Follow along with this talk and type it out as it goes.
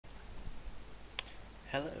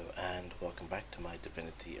Hello and welcome back to my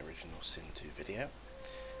Divinity Original Sin 2 video.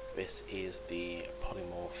 This is the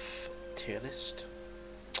Polymorph tier list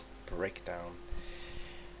breakdown,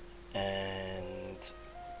 and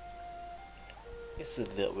it's a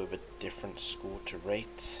little bit of a different score to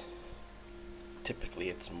rate. Typically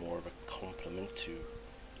it's more of a compliment to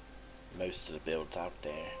most of the builds out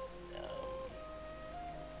there,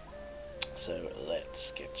 so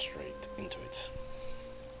let's get straight into it.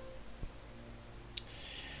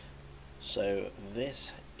 So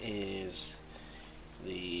this is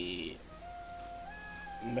the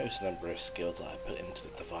most number of skills that I put into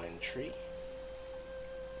the Divine Tree,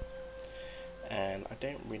 and I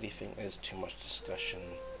don't really think there's too much discussion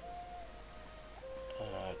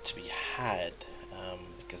to be had,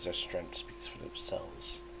 because their strength speaks for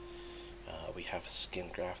themselves. We have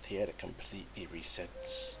Skin Graft here that completely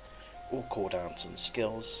resets all cooldowns and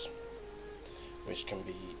skills, which can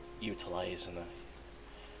be utilized in a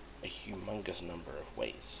humongous number of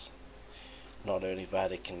ways. Not only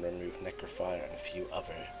that, it can remove Necrofire and a few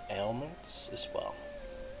other ailments as well.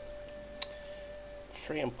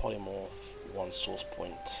 3 in Polymorph, 1 source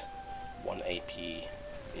point, 1 AP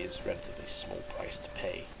is a relatively small price to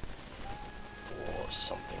pay for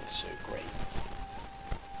something so great.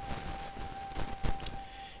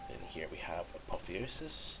 And here we have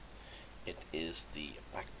Apotheosis. It is the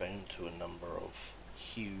backbone to a number of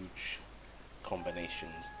huge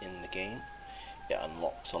combinations in the game. It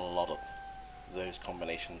unlocks a lot of those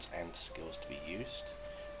combinations and skills to be used,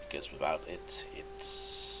 because without it,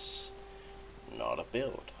 it's not a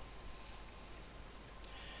build.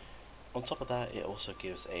 On top of that, it also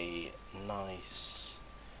gives a nice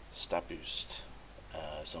stab boost,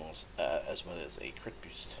 as well as a crit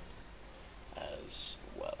boost as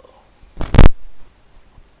well.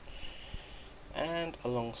 And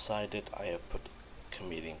alongside it, I have put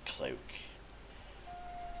Chameleon Cloak.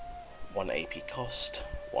 1 AP cost,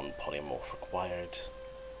 1 polymorph required.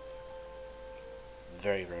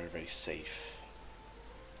 Very safe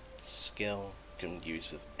skill, can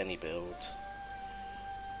use with any build.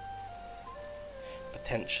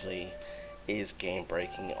 Potentially is game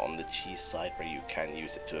breaking on the cheese side, where you can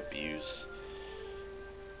use it to abuse.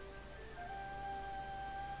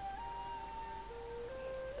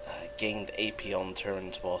 Gained AP on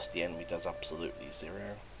turns whilst the enemy does absolutely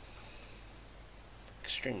zero.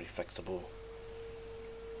 Extremely flexible.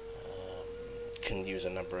 Can use a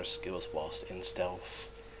number of skills whilst in stealth.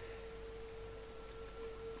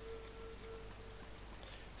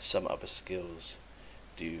 Some other skills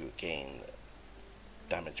do gain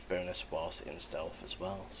damage bonus whilst in stealth as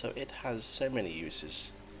well, so it has so many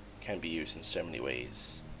uses, can be used in so many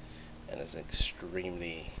ways, and is an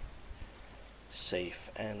extremely safe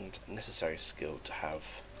and necessary skill to have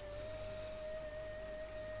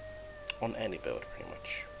on any build pretty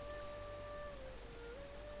much.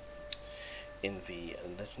 In the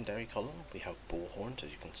legendary column we have Bullhorns,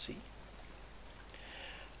 as you can see.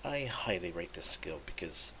 I highly rate this skill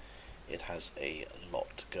because it has a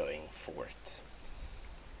lot going for it.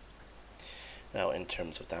 Now in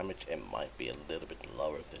terms of damage, it might be a little bit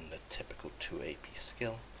lower than the typical 2 AP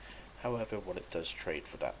skill. However, what it does trade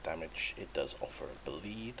for that damage, it does offer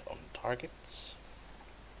bleed on targets.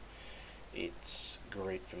 It's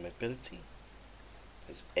great for mobility,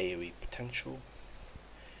 has AoE potential,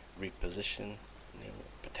 repositioning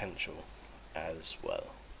potential as well.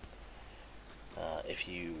 If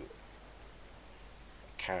you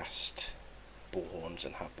cast Bullhorns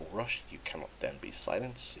and have Bull Rush, you cannot then be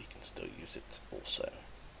silenced, so you can still use it also.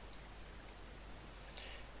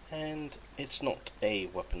 And it's not a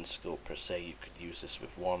weapon skill per se, you could use this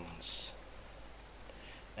with wands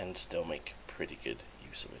and still make pretty good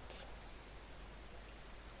use of it.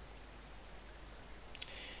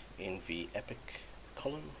 In the epic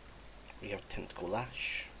column we have Tentacle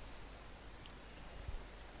Lash.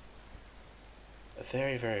 A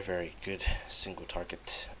very good single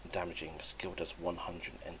target damaging skill, does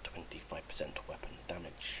 125% weapon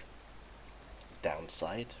damage.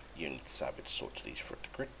 Downside, you need Savage Sword to for it to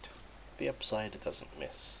crit. The upside, it doesn't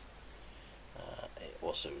miss.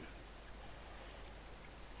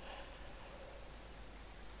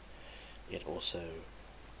 It also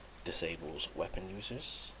disables weapon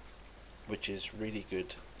users, which is really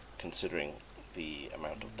good considering the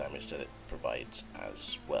amount of damage that it provides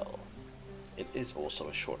as well. It is also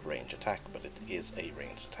a short range attack, but it is a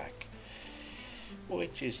ranged attack,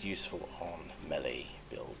 which is useful on melee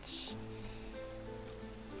builds.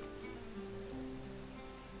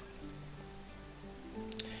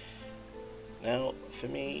 Now, for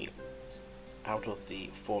me, out of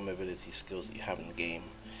the 4 mobility skills that you have in the game,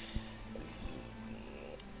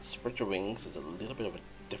 Spread your wings is a little bit of a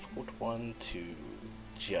difficult one to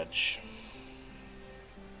judge.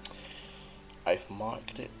 I've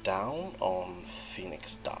marked it down on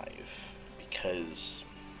Phoenix Dive because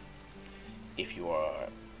if you are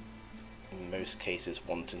in most cases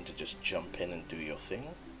wanting to just jump in and do your thing,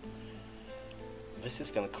 this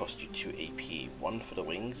is going to cost you 2 AP, 1 for the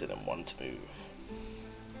wings and then 1 to move.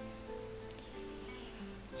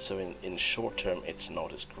 So in short term it's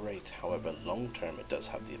not as great, however long term it does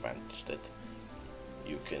have the advantage that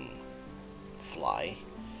you can fly,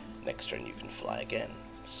 next turn you can fly again,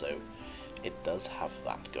 so it does have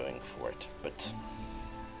that going for it. But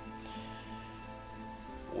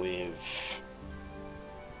with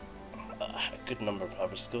a good number of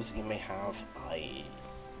other skills that you may have, I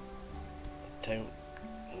don't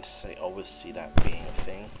necessarily always see that being a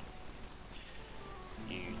thing.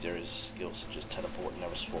 There is skills such as teleport,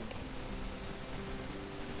 never swap,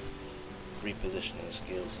 repositioning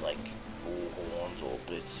skills like bullhorns or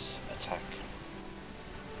blitz attack.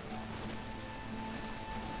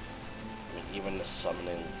 I mean, even the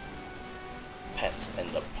summoning pets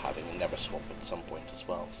end up having a never swap at some point as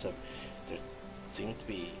well. So there seem to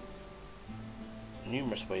be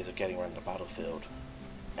numerous ways of getting around the battlefield,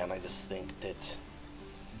 and I just think that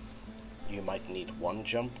you might need one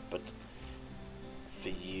jump, but for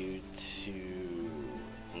you to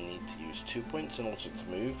need to use 2 points in order to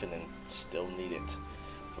move and then still need it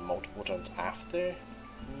for multiple turns after,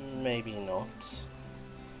 maybe not.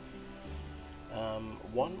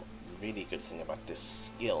 One really good thing about this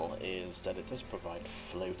skill is that it does provide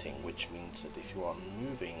floating, which means that if you are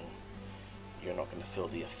moving, you're not going to feel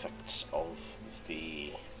the effects of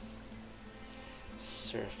the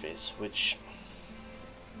surface, which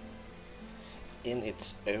in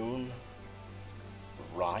its own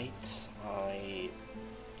right, I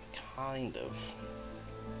kind of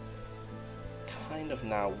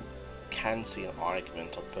now can see an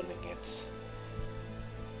argument of putting it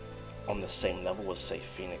on the same level as, say,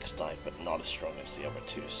 Phoenix Dive, but not as strong as the other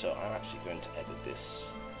two. So I'm actually going to edit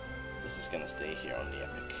this. This is going to stay here on the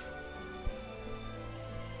Epic.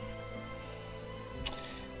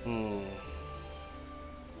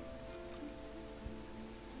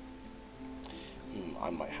 I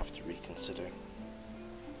might have to reconsider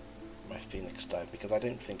my Phoenix Dive, because I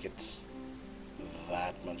don't think it's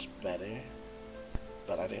that much better,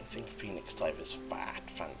 but I don't think Phoenix Dive is that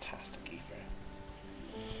fantastic either.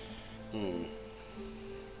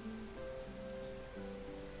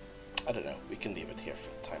 I don't know, we can leave it here for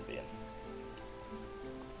the time being.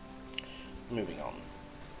 Moving on.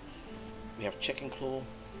 We have Chicken Claw,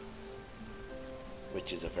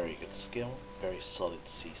 which is a very good skill, very solid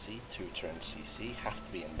CC, 2-turn CC, have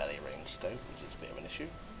to be in melee range though, which is a bit of an issue.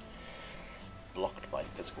 Blocked by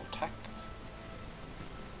physical attacks.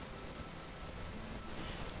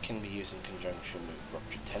 Can be used in conjunction with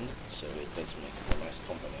Ruptured Tendon, so it does make a nice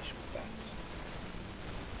combination with that.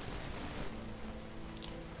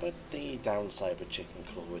 But the downside with Chicken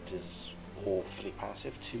Claw, it is awfully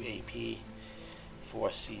passive, 2 AP for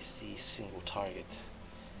a CC single target.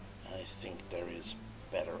 I think there is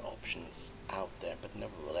better options out there, but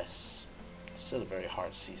nevertheless, still a very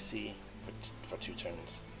hard CC for 2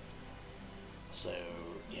 turns. So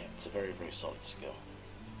yeah, it's a very, very solid skill.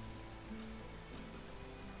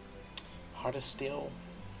 Heart of Steel.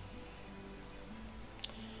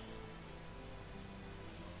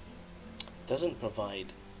 Doesn't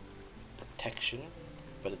provide protection,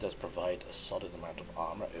 but it does provide a solid amount of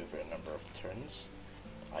armor over a number of turns.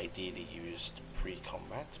 Ideally used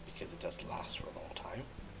pre-combat, because it does last for a long time.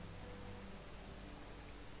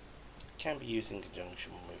 Can be used in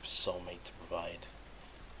conjunction with Soulmate to provide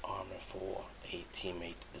armor for a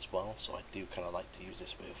teammate as well, so I do kind of like to use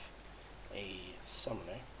this with a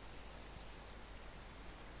summoner.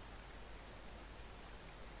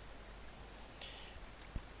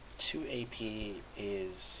 Two AP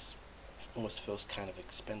is almost feels kind of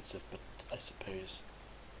expensive, but I suppose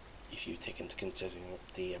if you take into considering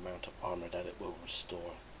the amount of armor that it will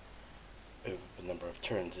restore over the number of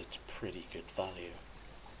turns, it's pretty good value.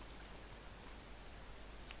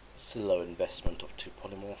 It's a low investment of 2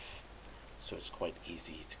 Polymorph, so it's quite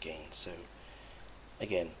easy to gain. So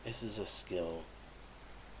again, this is a skill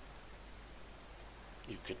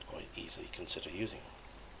you could quite easily consider using.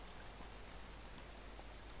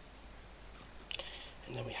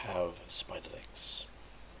 And then we have Spider Legs.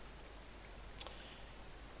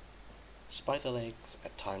 Spider Legs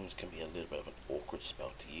at times can be a little bit of an awkward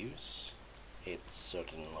spell to use. It's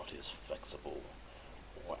certainly not as flexible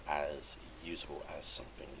or as usable as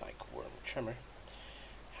something like Worm Tremor.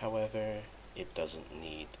 However, it doesn't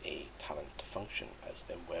need a talent to function, as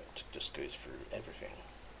Webbed just goes through everything.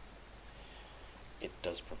 it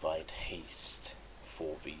does provide haste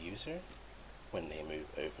for the user when they move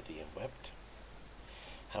over the inwebbed.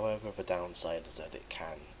 However, the downside is that it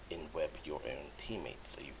can inweb your own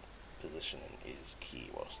teammates, so positioning is key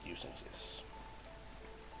whilst using this.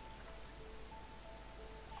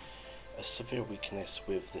 A severe weakness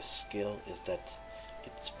with this skill is that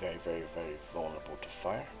it's very vulnerable to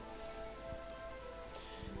fire.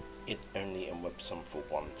 It only inwebs them for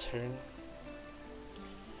one turn,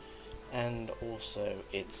 and also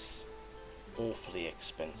it's awfully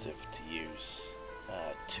expensive to use.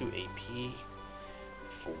 2 AP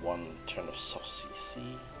for one turn of soft CC,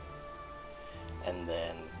 and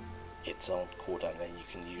then its own cooldown, then you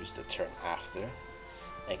can use the turn after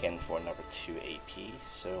again for another 2 AP.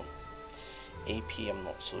 So AP, I'm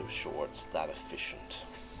not so sure it's that efficient,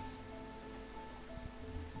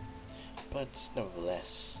 but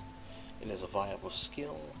nevertheless it is a viable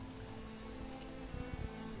skill.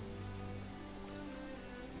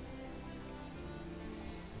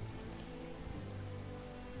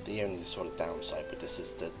 The only sort of downside with this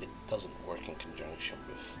is that it doesn't work in conjunction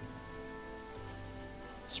with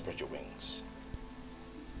Spread Your Wings.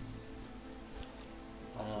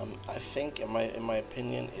 I think, in my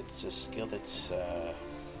opinion, it's a skill that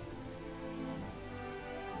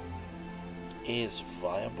is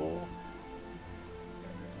viable,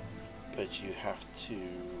 but you have to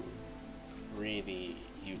really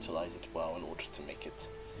utilize it well in order to make it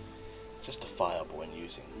justifiable when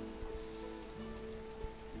using.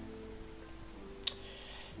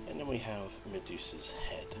 And then we have Medusa's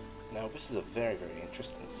Head. Now this is a very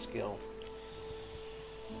interesting skill.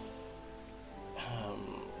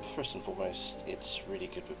 First and foremost, it's really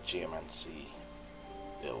good with Geomancy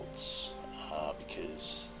builds,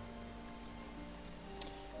 because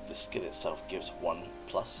the skill itself gives 1+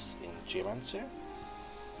 in Geomancer.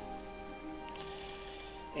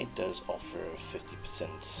 It does offer 50%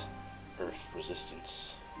 earth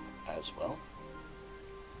resistance as well.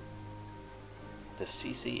 The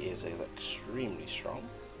CC is extremely strong.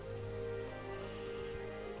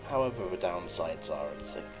 However, the downsides are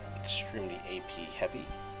it's extremely AP heavy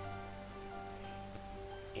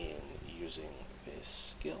in using this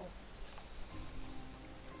skill.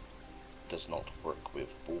 Does not work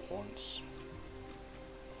with bullhorns,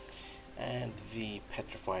 and the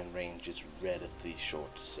petrifying range is relatively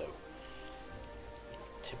short, so you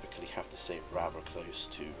typically have to stay rather close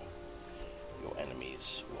to your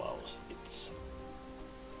enemies whilst it's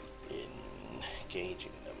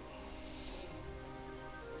engaging them.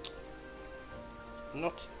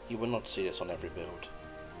 You will not see this on every build.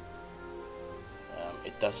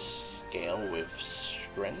 It does scale with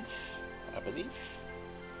strength, I believe.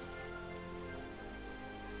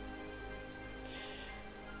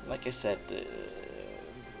 Like I said,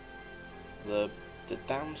 the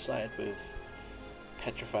downside with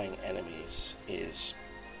petrifying enemies is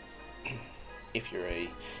if you're a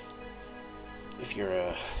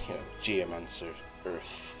Geomancer,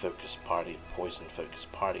 Earth focused party, Poison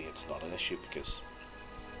focused party, it's not an issue because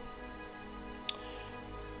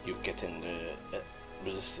you get in the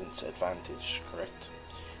resistance advantage, correct?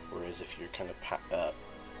 Whereas if you're kind of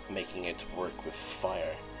making it work with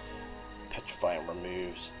fire, petrifying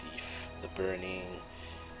removes the burning,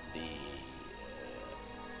 the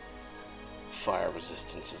fire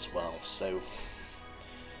resistance as well. So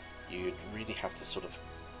you'd really have to sort of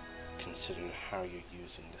consider how you're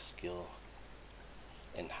using the skill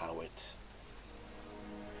and how it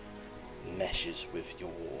meshes with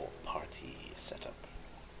your party setup.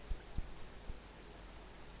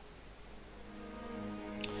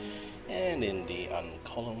 And in the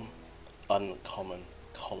uncommon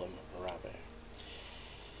column rather,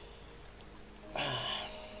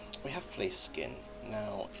 we have Flay Skin.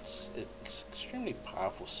 Now it's extremely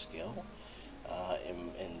powerful skill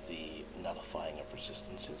in the nullifying of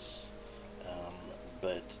resistances,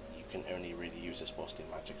 but you can only really use this whilst the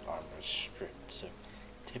magic armor is stripped, so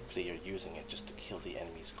typically you're using it just to kill the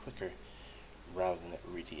enemies quicker rather than it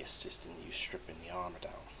really assisting you stripping the armor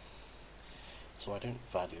down. So I don't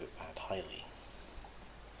value it that highly.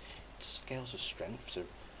 It scales with strength, so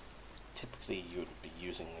typically you would be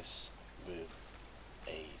using this with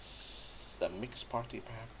a mixed party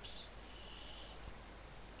perhaps,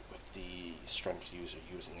 with the strength user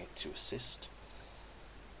using it to assist.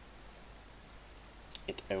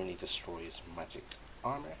 It only destroys magic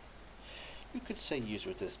armor. You could say use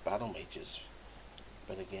with this battle mages,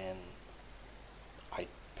 but again, I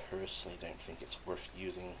personally don't think it's worth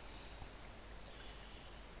using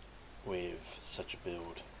with such a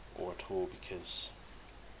build or at all, because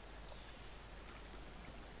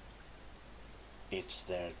it's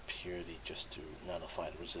there purely just to nullify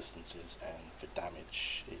the resistances, and the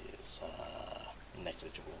damage is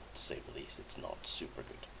negligible, to say the least. It's not super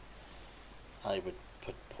good. I would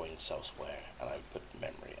put points elsewhere, and I would put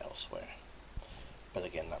memory elsewhere. But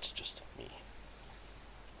again, that's just me.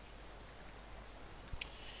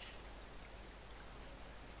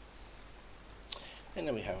 And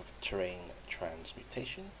then we have terrain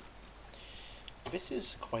transmutation. This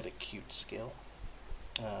is quite a cute skill.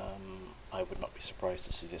 I would not be surprised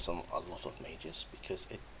to see this on a lot of mages, because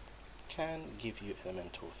it can give you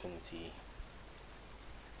elemental affinity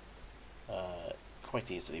quite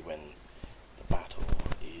easily when the battle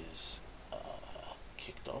is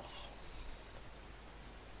kicked off.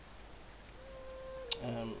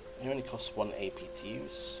 It only costs 1 AP to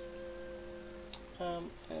use,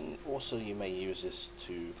 and also you may use this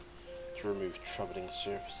to remove troubling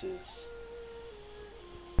surfaces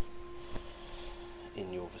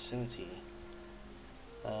in your vicinity.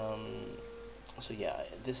 So yeah,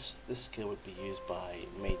 this skill would be used by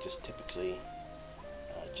mages typically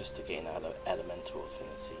just to gain out of elemental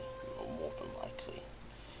affinity, more than likely.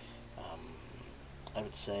 I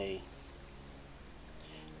would say,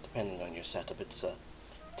 depending on your setup, it's a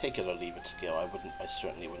take it or leave it skill. I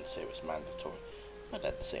certainly wouldn't say it was mandatory, but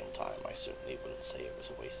at the same time, I certainly wouldn't say it was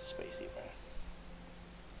a waste of space either.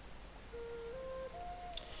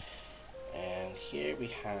 And here we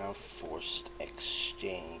have forced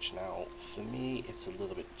exchange. Now, for me, it's a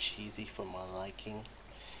little bit cheesy for my liking,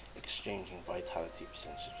 exchanging vitality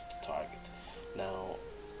percentage with the target. Now,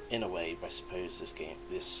 in a way, I suppose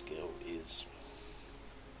this skill is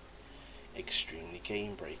extremely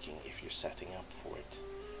game breaking if you're setting up for it.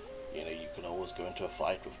 You know, you can always go into a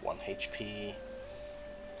fight with 1 HP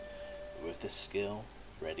with this skill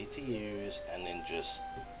ready to use, and then just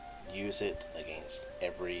use it against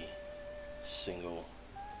every single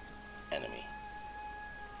enemy.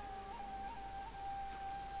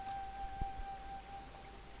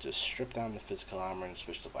 Just strip down the physical armor and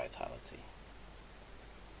switch to vitality.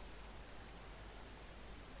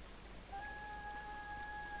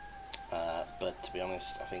 But to be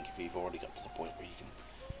honest, I think if you've already got to the point where you can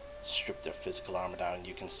strip their physical armor down,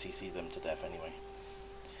 you can CC them to death anyway.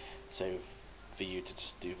 So for you to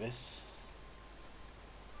just do this,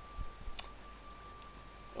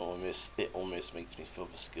 it almost makes me feel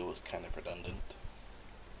the skill is kind of redundant.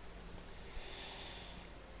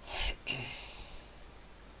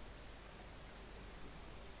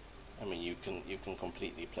 I mean, you can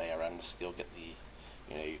completely play around the skill, get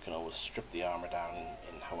the, you know, you can always strip the armor down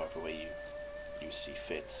in however way you see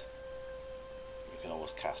fit. You can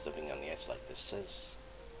always cast everything on the edge like this says,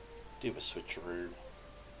 do a switcheroo,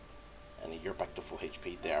 and you're back to full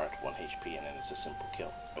HP, they're at 1 HP, and then it's a simple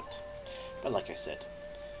kill. But like I said,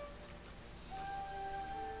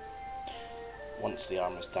 once the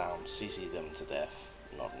armor's down, CC them to death,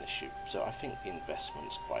 not an issue. So I think the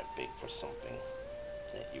investment's quite big for something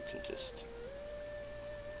that you can just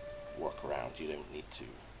work around. You don't need to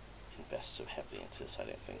invest so heavily into this, I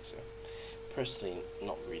don't think so. Personally,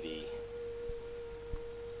 not really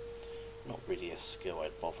a skill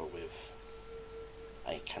I'd bother with.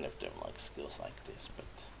 I kind of don't like skills like this,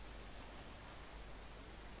 but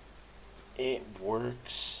it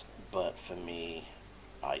works, but for me,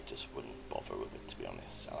 I just wouldn't bother with it, to be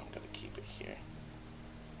honest, and I'm going to keep it here.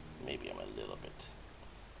 Maybe I'm a little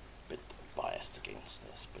bit biased against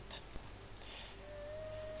this, but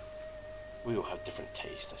we all have different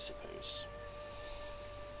tastes, I suppose.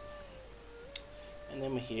 And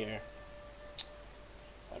then we hear,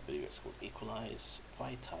 I believe it's called Equalize,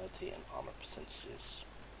 Vitality and Armor Percentages.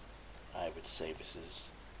 I would say this is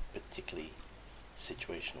particularly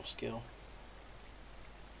situational skill.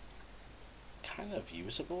 Kind of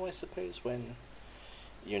usable, I suppose, when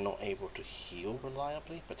you're not able to heal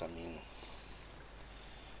reliably, but I mean,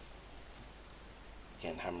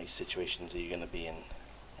 again, how many situations are you going to be in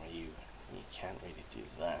where you can't really do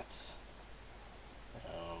that?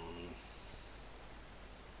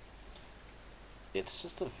 It's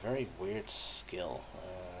just a very weird skill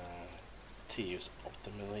to use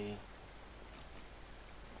optimally.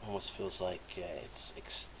 Almost feels like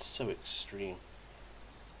it's so extreme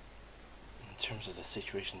in terms of the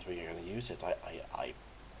situations where you're going to use it. I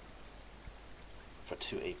for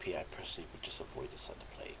 2 AP, I personally would just avoid this like the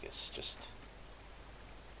plague. It's just,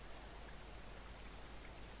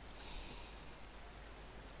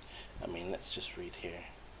 I mean, let's just read here.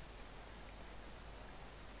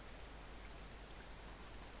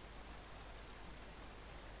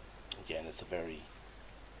 Again, it's a very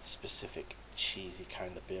specific, cheesy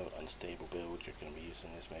kind of build, unstable build. You're going to be using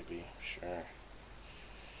this, maybe, sure.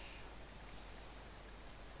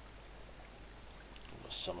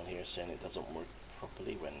 someone here saying it doesn't work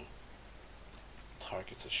properly when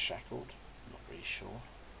targets are shackled. I'm not really sure.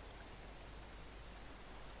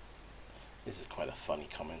 This is quite a funny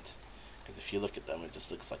comment, because if you look at them, it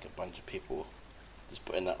just looks like a bunch of people just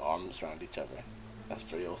putting their arms around each other. That's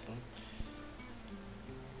pretty awesome.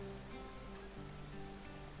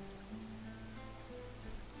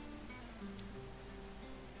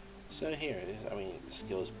 So here it is. I mean, the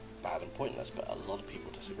skill is bad and pointless, but a lot of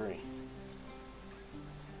people disagree.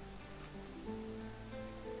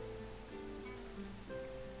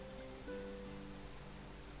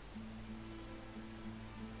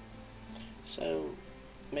 So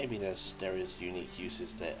maybe there is unique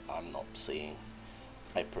uses that I'm not seeing.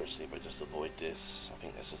 I personally would just avoid this. I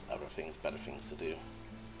think there's just other things, better things to do.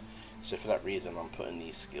 So for that reason, I'm putting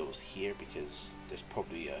these skills here, because there's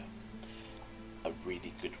probably a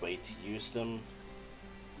really good way to use them,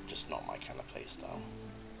 just not my kind of playstyle.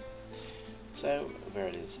 So there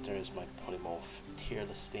it is. There is my polymorph tier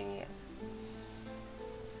listing.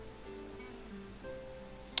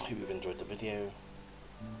 Hope you've enjoyed the video.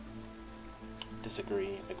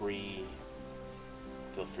 Disagree, agree,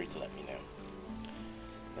 feel free to let me know.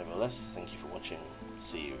 Nevertheless, thank you for watching.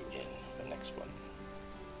 See you in the next one.